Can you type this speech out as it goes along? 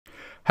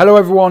Hello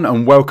everyone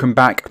and welcome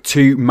back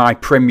to my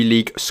Premier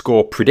League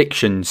score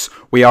predictions.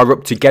 We are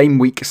up to game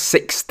week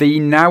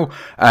 16 now,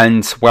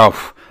 and well,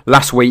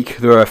 last week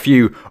there were a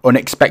few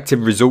unexpected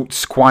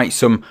results, quite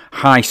some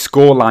high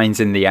score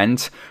lines in the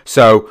end.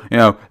 So,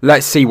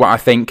 let's see what I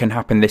think can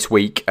happen this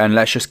week, and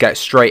let's just get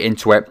straight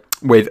into it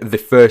with the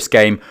first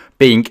game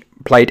being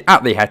played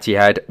at the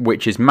Etihad,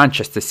 which is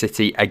Manchester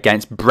City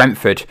against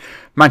Brentford.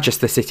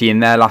 Manchester City in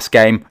their last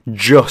game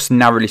just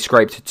narrowly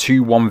scraped a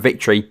 2-1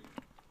 victory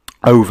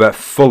over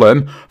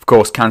Fulham. Of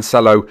course,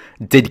 Cancelo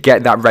did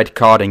get that red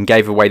card and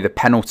gave away the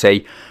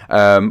penalty,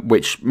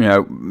 which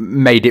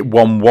made it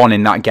 1-1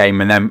 in that game,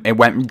 and then it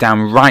went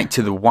down right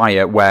to the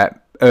wire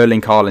where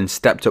Erling Haaland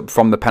stepped up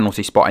from the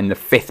penalty spot in the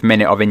 5th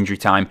minute of injury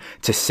time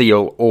to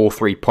seal all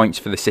 3 points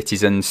for the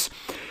citizens.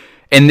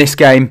 In this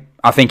game,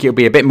 I think it'll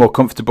be a bit more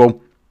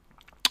comfortable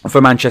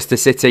for Manchester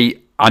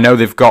City. I know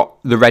they've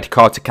got the red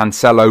card to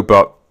Cancelo,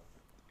 but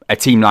a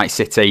team like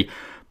City,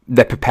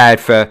 they're prepared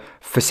for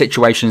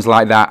situations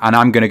like that, and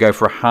I'm going to go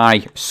for a high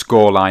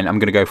scoreline. I'm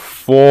going to go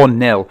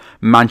 4-0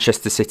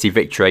 Manchester City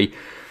victory.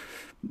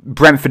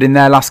 Brentford in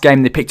their last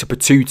game, they picked up a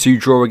 2-2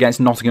 draw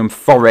against Nottingham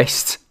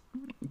Forest.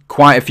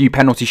 Quite a few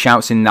penalty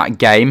shouts in that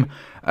game.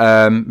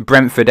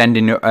 Brentford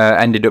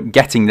ended up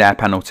getting their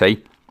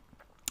penalty,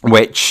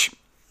 which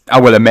I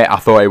will admit I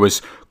thought it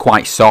was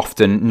quite soft,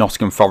 and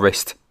Nottingham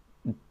Forest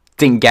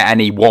didn't get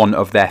any one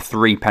of their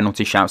 3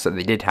 penalty shouts that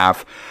they did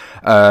have.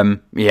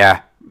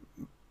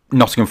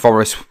 Nottingham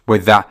Forest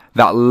with that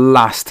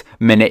last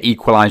minute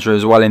equaliser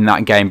as well in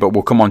that game, but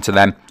we'll come on to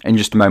them in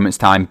just a moment's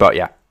time. But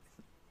yeah,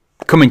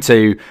 coming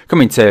to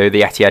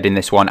the Etihad in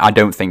this one, I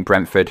don't think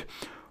Brentford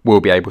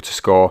will be able to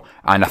score,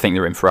 and I think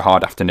they're in for a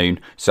hard afternoon.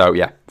 So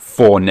yeah,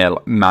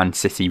 4-0 Man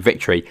City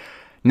victory.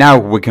 Now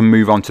we can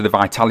move on to the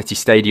Vitality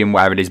Stadium,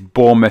 where it is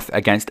Bournemouth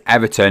against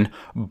Everton.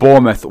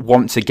 Bournemouth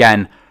once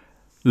again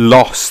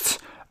lost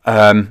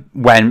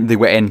when they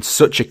were in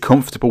such a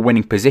comfortable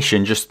winning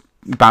position. Just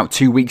about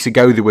 2 weeks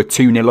ago, they were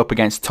 2-0 up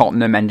against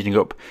Tottenham, ending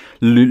up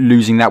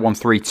losing that one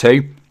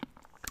 3-2.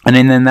 And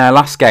then in their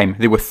last game,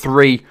 they were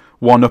 3-1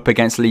 up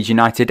against Leeds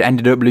United,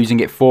 ended up losing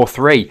it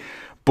 4-3.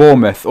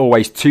 Bournemouth,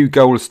 always 2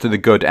 goals to the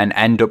good, and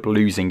end up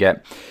losing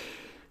it.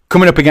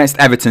 Coming up against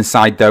Everton's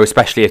side, though,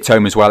 especially at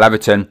home as well,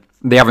 Everton,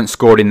 they haven't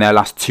scored in their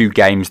last 2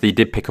 games. They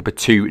did pick up a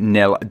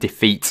 2-0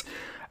 defeat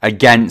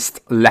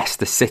against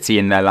Leicester City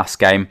in their last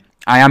game.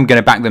 I am going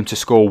to back them to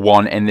score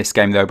 1 in this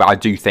game, though, but I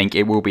do think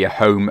it will be a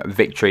home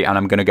victory, and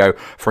I'm going to go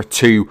for a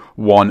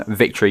 2-1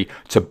 victory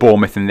to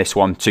Bournemouth in this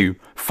one to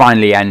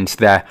finally end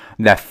their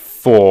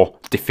 4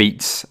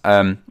 defeats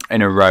in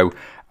a row.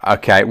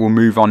 Okay, we'll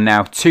move on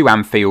now to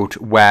Anfield,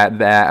 where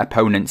their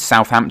opponent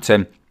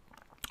Southampton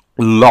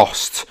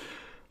lost.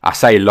 I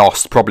say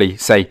lost, probably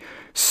say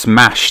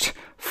smashed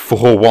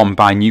 4-1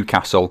 by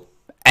Newcastle.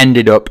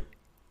 Ended up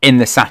in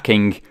the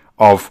sacking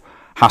of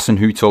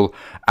Hasenhüttl,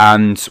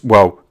 and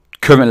well,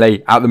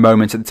 currently, at the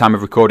moment, at the time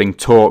of recording,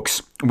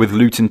 talks with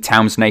Luton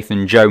Town's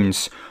Nathan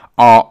Jones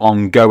are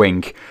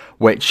ongoing,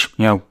 which,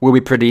 will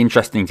be pretty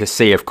interesting to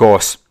see. Of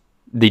course,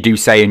 they do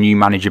say a new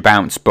manager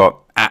bounce, but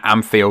at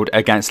Anfield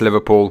against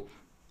Liverpool,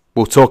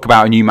 we'll talk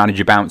about a new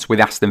manager bounce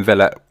with Aston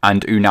Villa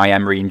and Unai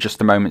Emery in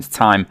just a moment's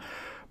time,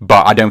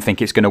 but I don't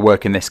think it's going to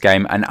work in this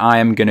game, and I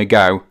am going to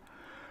go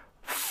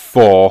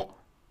for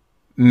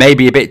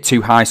maybe a bit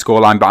too high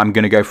scoreline, but I'm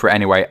going to go for it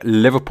anyway.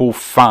 Liverpool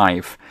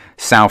 5,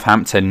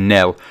 Southampton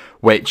 0.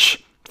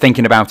 Which,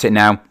 thinking about it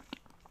now,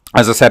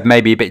 as I said,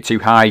 maybe a bit too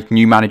high.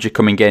 New manager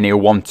coming in, he'll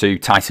want to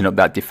tighten up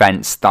that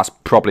defence. That's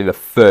probably the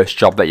first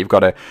job that you've got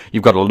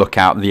to look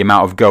at, the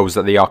amount of goals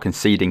that they are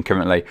conceding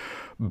currently.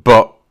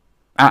 But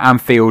at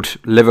Anfield,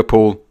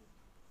 Liverpool,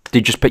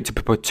 they just picked up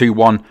a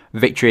 2-1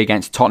 victory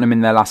against Tottenham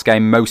in their last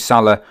game. Mo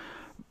Salah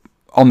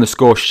on the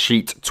score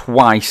sheet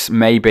twice.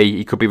 Maybe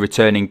he could be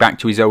returning back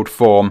to his old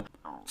form.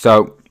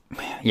 So,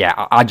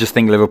 yeah, I just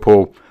think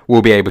Liverpool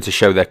will be able to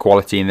show their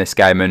quality in this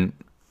game and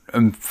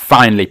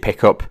finally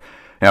pick up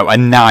a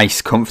nice,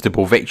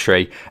 comfortable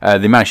victory.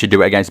 They managed to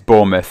do it against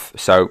Bournemouth,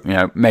 so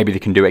maybe they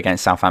can do it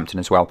against Southampton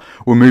as well.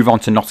 We'll move on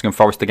to Nottingham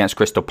Forest against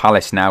Crystal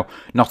Palace now.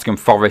 Nottingham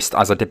Forest,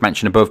 as I did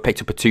mention above,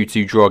 picked up a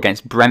 2-2 draw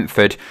against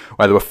Brentford,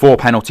 where there were 4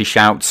 penalty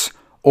shouts.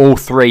 All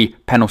 3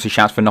 penalty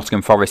shouts for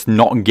Nottingham Forest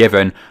not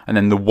given, and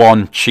then the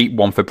one cheap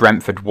one for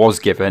Brentford was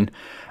given.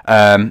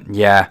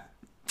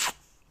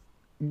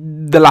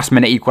 The last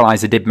minute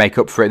equaliser did make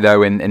up for it,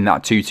 though, in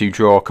that 2-2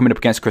 draw. Coming up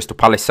against Crystal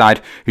Palace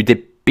side, who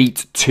did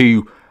beat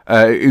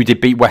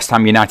West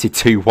Ham United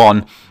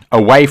 2-1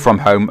 away from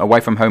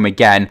home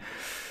again.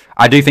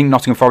 I do think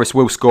Nottingham Forest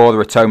will score. They're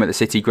at home at the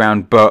City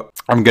Ground, but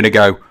I'm going to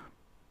go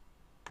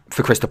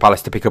for Crystal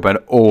Palace to pick up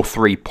all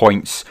 3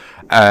 points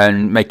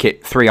and make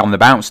it 3 on the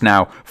bounce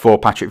now for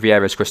Patrick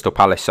Vieira's Crystal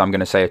Palace. So I'm going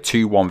to say a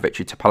 2-1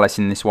 victory to Palace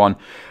in this one.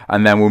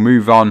 And then we'll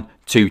move on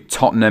to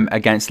Tottenham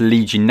against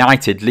Leeds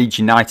United. Leeds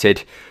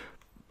United,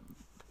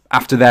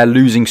 after their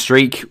losing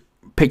streak,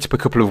 picked up a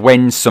couple of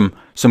wins, some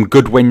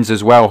good wins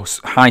as well.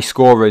 High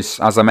scorers,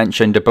 as I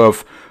mentioned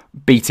above,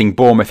 beating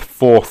Bournemouth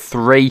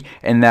 4-3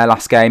 in their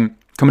last game.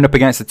 Coming up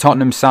against the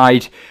Tottenham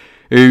side,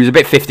 who's a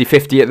bit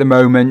 50-50 at the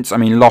moment. I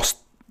mean, lost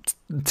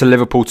to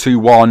Liverpool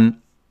 2-1.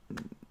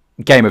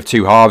 Game of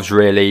two halves,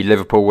 really.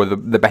 Liverpool were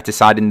the better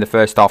side in the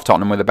first half.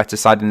 Tottenham were the better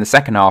side in the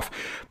second half.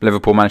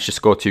 Liverpool managed to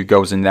score 2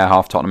 goals in their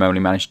half. Tottenham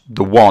only managed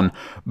the 1.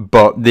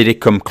 But they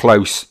did come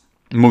close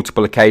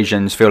multiple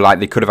occasions. Feel like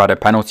they could have had a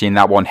penalty in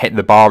that one. Hit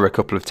the bar a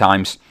couple of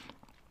times.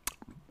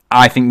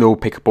 I think they'll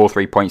pick up all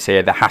 3 points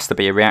here. There has to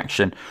be a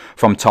reaction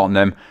from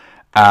Tottenham.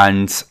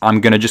 And I'm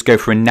going to just go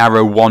for a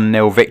narrow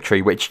 1-0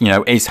 victory, which, you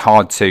know, is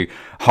hard to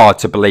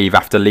believe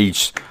after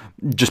Leeds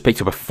just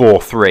picked up a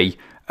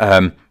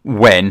 4-3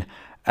 win.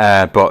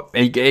 But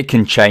it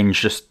can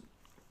change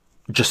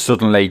just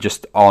suddenly,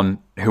 just on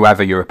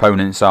whoever your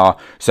opponents are.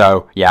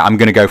 So, yeah, I'm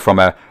going to go from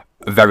a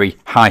very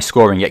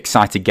high-scoring,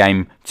 excited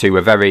game to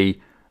a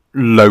very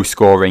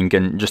low-scoring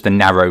and just a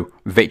narrow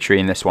victory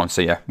in this one.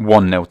 So, yeah,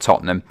 1-0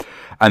 Tottenham.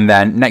 And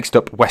then next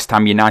up, West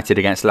Ham United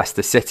against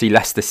Leicester City.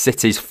 Leicester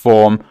City's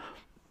form,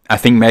 I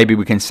think maybe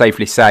we can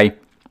safely say,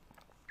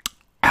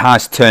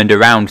 has turned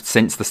around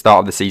since the start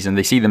of the season.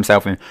 They see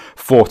themselves in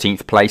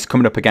 14th place,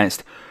 coming up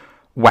against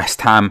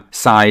West Ham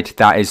side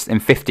that is in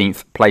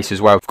 15th place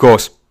as well. Of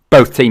course,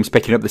 both teams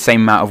picking up the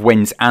same amount of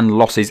wins and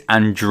losses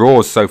and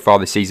draws so far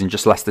this season.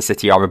 Just Leicester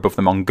City are above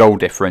them on goal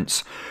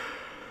difference.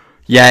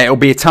 Yeah, it'll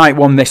be a tight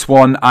one, this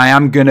one. I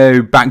am going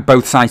to back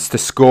both sides to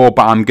score,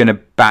 but I'm going to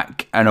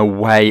back an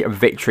away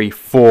victory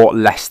for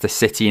Leicester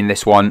City in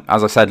this one.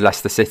 As I said,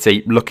 Leicester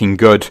City looking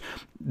good.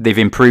 They've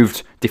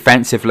improved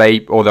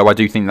defensively, although I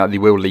do think that they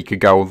will leak a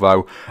goal,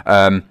 though.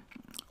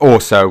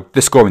 Also,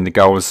 the scoring the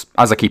goals,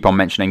 as I keep on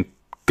mentioning,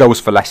 goals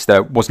for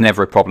Leicester was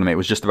never a problem. It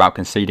was just about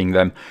conceding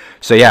them.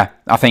 So yeah,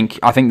 I think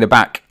they're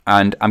back,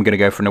 and I'm going to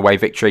go for an away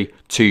victory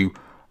to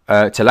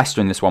Leicester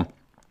in this one.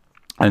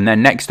 And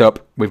then next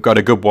up, we've got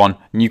a good one.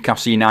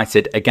 Newcastle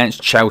United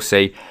against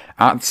Chelsea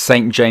at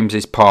St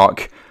James's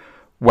Park,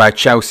 where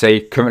Chelsea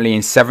currently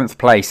in 7th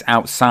place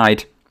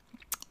outside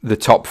the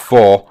top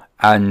 4.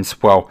 And,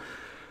 well,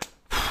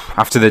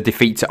 after the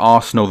defeat to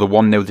Arsenal, the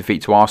 1-0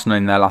 defeat to Arsenal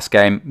in their last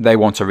game, they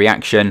want a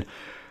reaction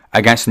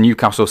against the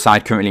Newcastle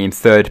side currently in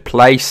 3rd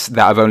place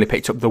that have only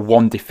picked up the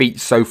 1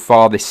 defeat so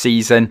far this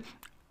season,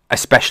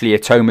 especially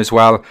at home as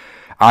well.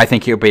 I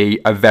think it'll be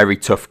a very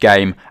tough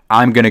game.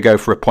 I'm going to go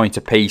for a point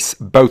apiece,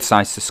 both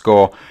sides to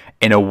score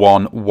in a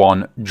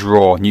 1-1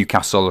 draw.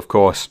 Newcastle, of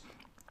course,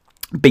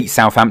 beat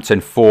Southampton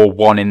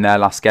 4-1 in their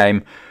last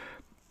game,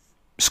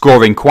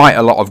 scoring quite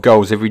a lot of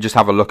goals. If we just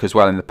have a look as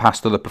well in the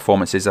past other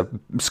performances, of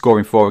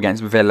scoring 4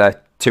 against Villa,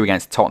 2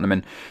 against Tottenham,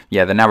 and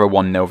yeah, the narrow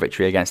 1-0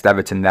 victory against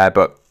Everton there.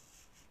 But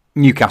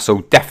Newcastle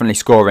definitely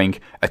scoring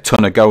a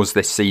ton of goals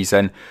this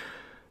season.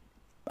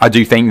 I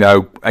do think,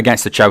 though,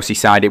 against the Chelsea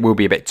side, it will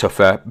be a bit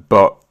tougher,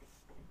 but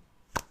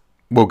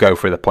we'll go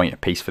for the point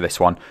apiece for this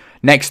one.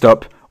 Next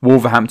up,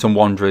 Wolverhampton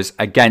Wanderers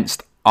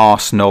against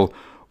Arsenal.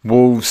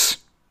 Wolves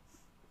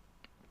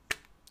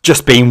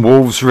just being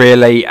Wolves,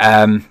 really.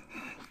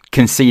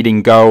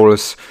 Conceding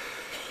goals,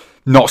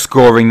 not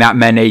scoring that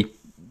many.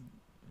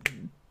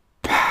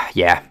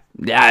 Yeah,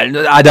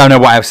 I don't know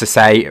what else to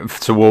say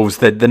to Wolves.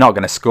 They're not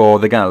going to score.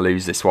 They're going to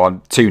lose this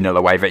one. 2-0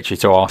 away victory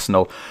to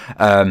Arsenal.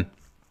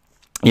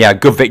 Yeah,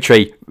 good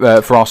victory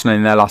for Arsenal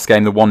in their last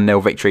game. The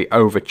 1-0 victory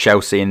over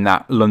Chelsea in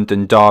that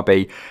London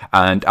derby.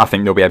 And I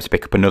think they'll be able to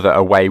pick up another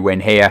away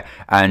win here.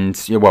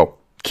 And, well,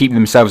 keep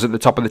themselves at the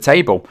top of the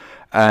table.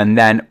 And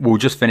then we'll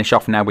just finish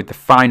off now with the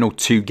final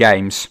 2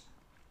 games.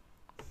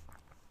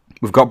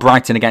 We've got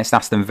Brighton against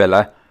Aston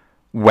Villa,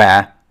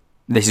 where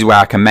this is where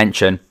I can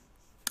mention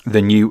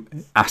the new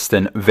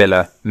Aston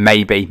Villa.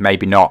 Maybe,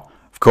 maybe not.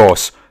 Of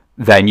course,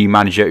 their new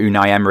manager,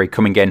 Unai Emery,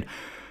 coming in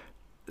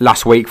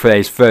last week for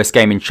his first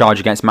game in charge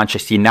against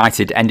Manchester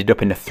United, ended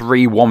up in a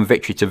 3-1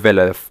 victory to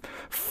Villa.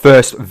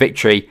 First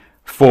victory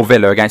for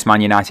Villa against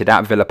Man United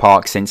at Villa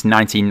Park since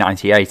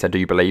 1998, I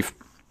do believe.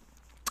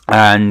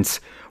 And,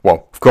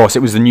 well, of course,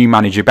 it was the new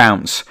manager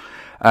bounce.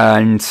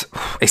 And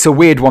it's a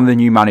weird one, the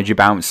new manager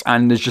bounce.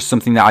 And there's just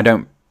something that I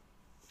don't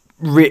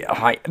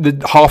like.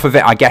 Half of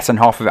it I get and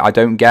half of it I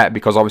don't get,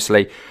 because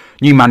obviously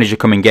new manager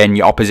coming in,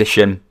 your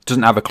opposition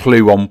doesn't have a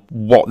clue on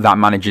what that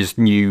manager's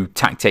new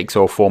tactics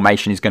or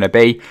formation is going to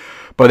be.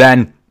 But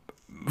then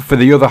for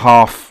the other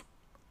half,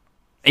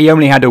 he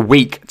only had a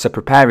week to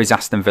prepare his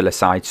Aston Villa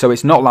side. So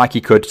it's not like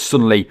he could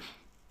suddenly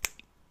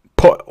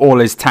put all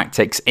his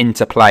tactics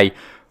into play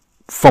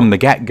from the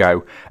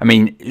get-go. I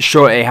mean,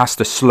 sure, he has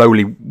to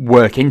slowly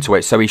work into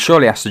it, so he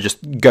surely has to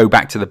just go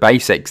back to the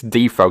basics,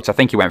 default. I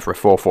think he went for a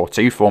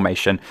 4-4-2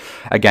 formation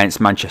against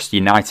Manchester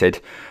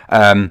United.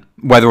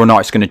 Whether or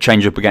not it's going to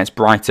change up against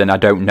Brighton, I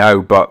don't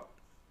know, but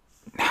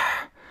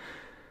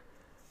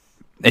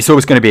it's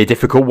always going to be a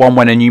difficult one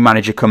when a new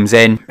manager comes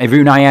in. If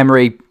Unai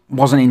Emery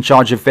wasn't in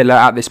charge of Villa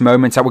at this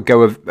moment, I would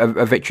go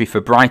a victory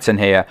for Brighton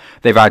here.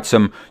 They've had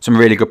some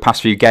really good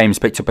past few games,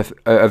 picked up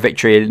a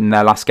victory in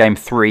their last game,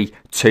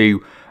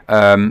 3-2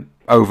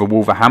 over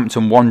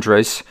Wolverhampton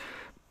Wanderers.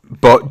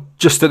 But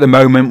just at the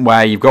moment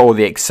where you've got all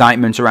the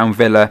excitement around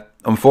Villa,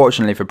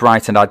 unfortunately for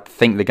Brighton, I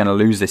think they're going to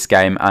lose this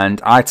game, and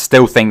I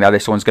still think that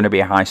this one's going to be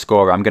a high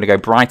scorer. I'm going to go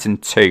Brighton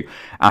 2,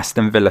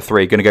 Aston Villa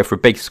 3. Going to go for a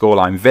big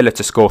scoreline. Villa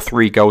to score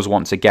 3 goals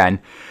once again.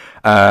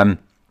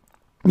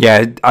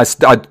 Yeah, I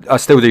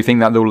still do think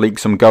that they'll leak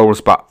some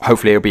goals, but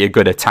hopefully it'll be a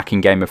good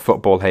attacking game of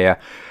football here.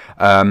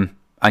 And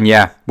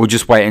yeah, we'll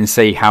just wait and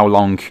see how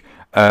long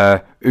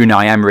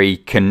Unai Emery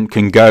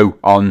can go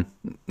on,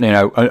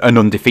 an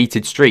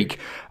undefeated streak.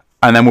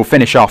 And then we'll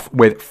finish off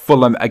with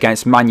Fulham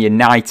against Man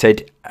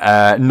United.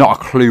 Not a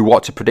clue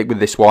what to predict with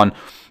this one.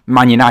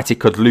 Man United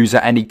could lose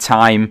at any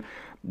time.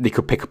 They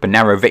could pick up a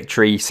narrow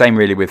victory. Same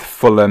really with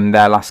Fulham,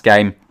 their last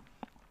game.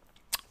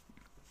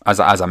 As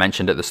I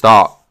mentioned at the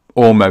start,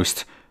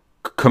 almost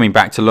coming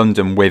back to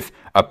London with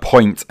a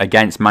point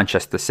against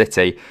Manchester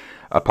City,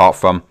 apart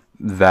from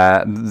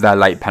their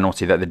late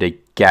penalty that they did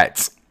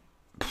get.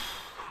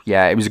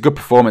 Yeah, it was a good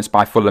performance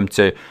by Fulham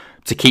to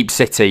keep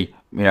City,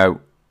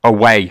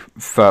 away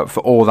for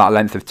all that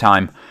length of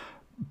time.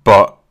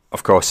 But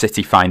of course,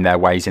 City find their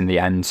ways in the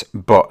end.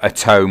 But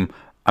at home,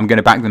 I'm going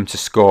to back them to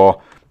score.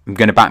 I'm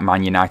going to back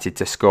Man United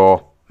to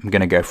score. I'm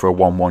going to go for a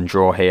 1-1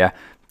 draw here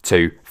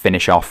to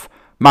finish off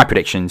my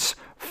predictions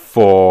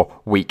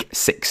for week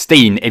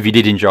 16. If you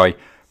did enjoy,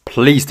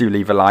 please do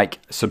leave a like,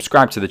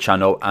 subscribe to the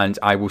channel, and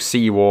I will see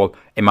you all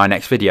in my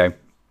next video.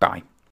 Bye.